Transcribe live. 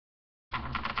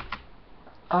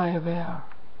Hi there.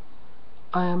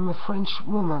 I am a French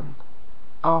woman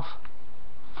of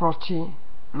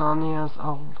 49 years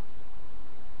old.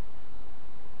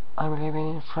 I'm living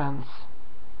in France.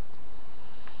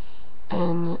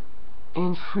 And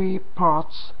in 3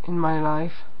 parts in my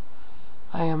life,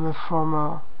 I am a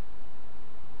former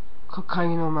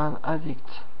cocaine addict.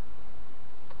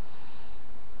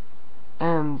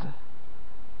 And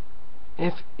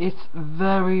if it's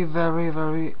very rare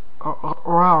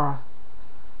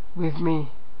with me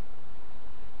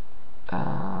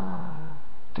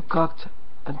to concoct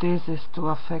a disease to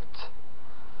affect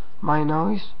my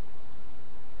noise,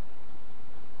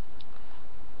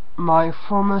 my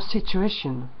former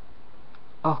situation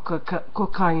of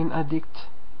cocaine addict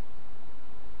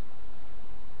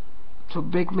to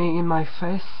break me in my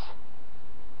face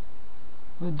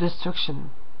with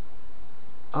destruction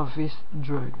of this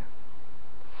drug.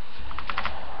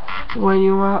 When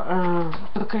you are a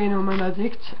cocaine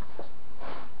addict,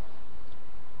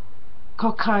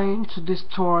 cocaine to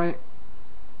destroy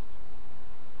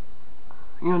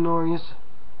your noise,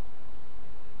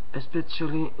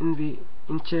 especially in the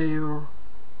interior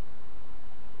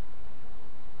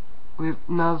with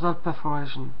nasal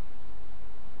perforation.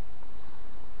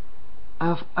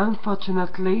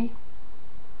 Unfortunately,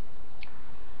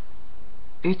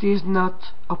 it is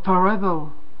not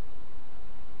operable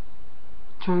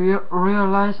to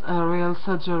realize a real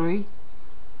surgery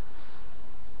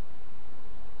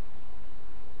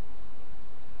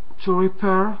to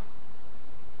repair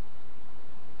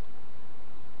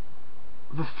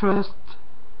the first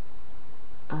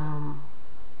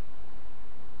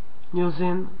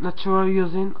natural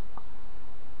using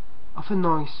of a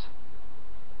noise.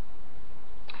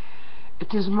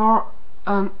 It is more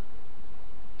an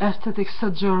aesthetic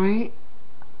surgery,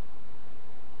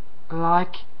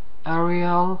 like a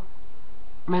real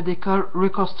medical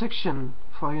reconstruction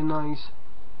for your noise.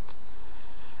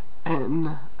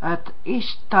 And at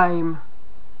each time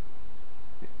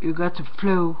you got to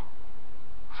flow,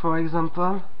 for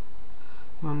example,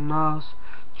 your nose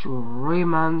to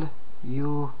remind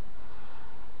you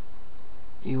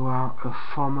are a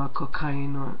former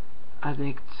cocaine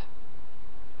addict,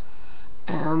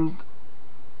 and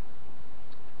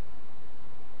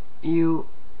you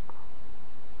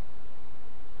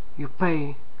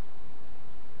pay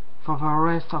for the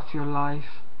rest of your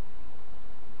life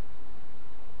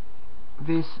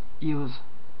this use.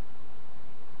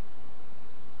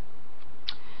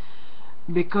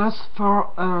 Because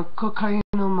for a cocaine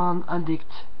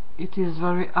addict it is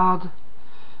very hard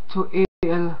to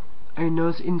heal a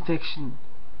nose infection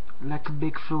like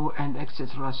big flu and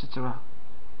etc.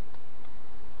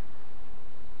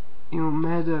 You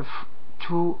made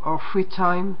 2 or 3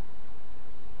 times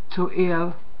to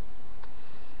heal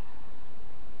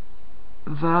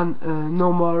than a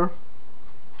normal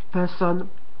person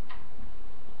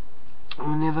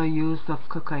who never used of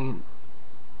cocaine.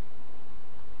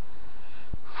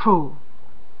 Through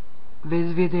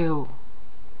this video,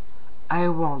 I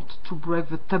want to break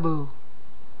the taboo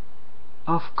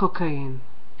of cocaine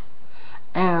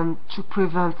and to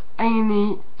prevent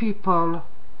any people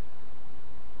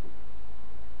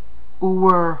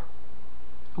who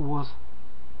was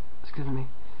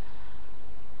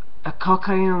a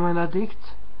cocaine addict,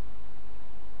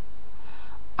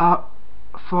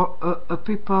 for a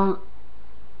people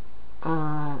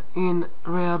in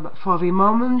rehab for the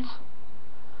moment,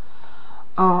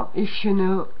 or if you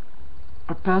know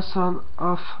a person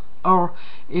or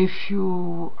if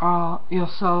you are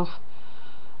yourself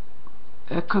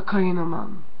a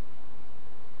cocaine,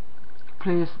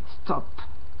 please stop.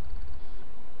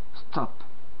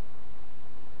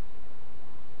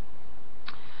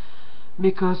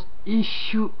 Because if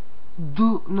you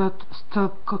do not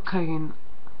stop cocaine,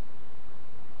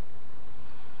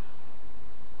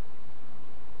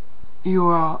 you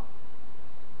are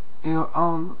your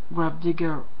own grave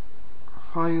digger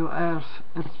for your health,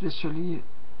 and especially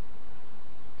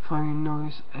for your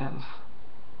noise health.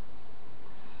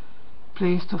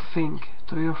 Please to think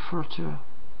to your future,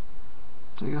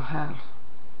 to your health.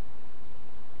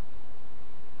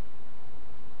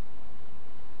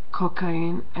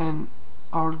 Cocaine and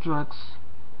all drugs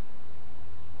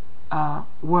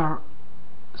were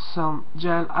some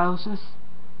jailhouses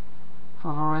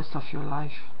for the rest of your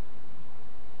life.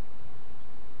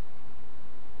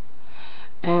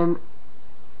 And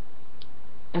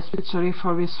especially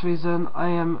for this reason, I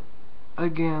am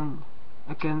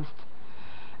against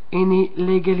any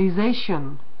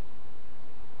legalization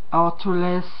or to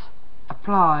less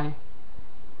apply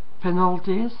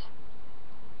penalties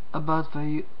about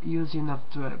the using of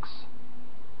drugs.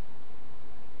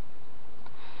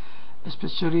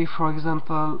 especially for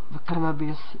example the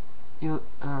cannabis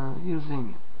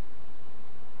using.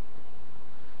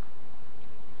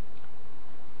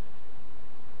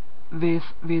 This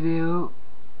video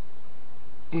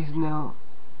is now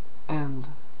end.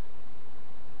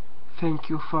 Thank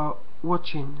you for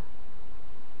watching.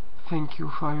 Thank you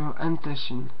for your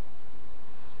attention,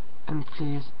 and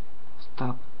please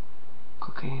stop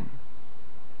cocaine.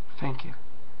 Thank you.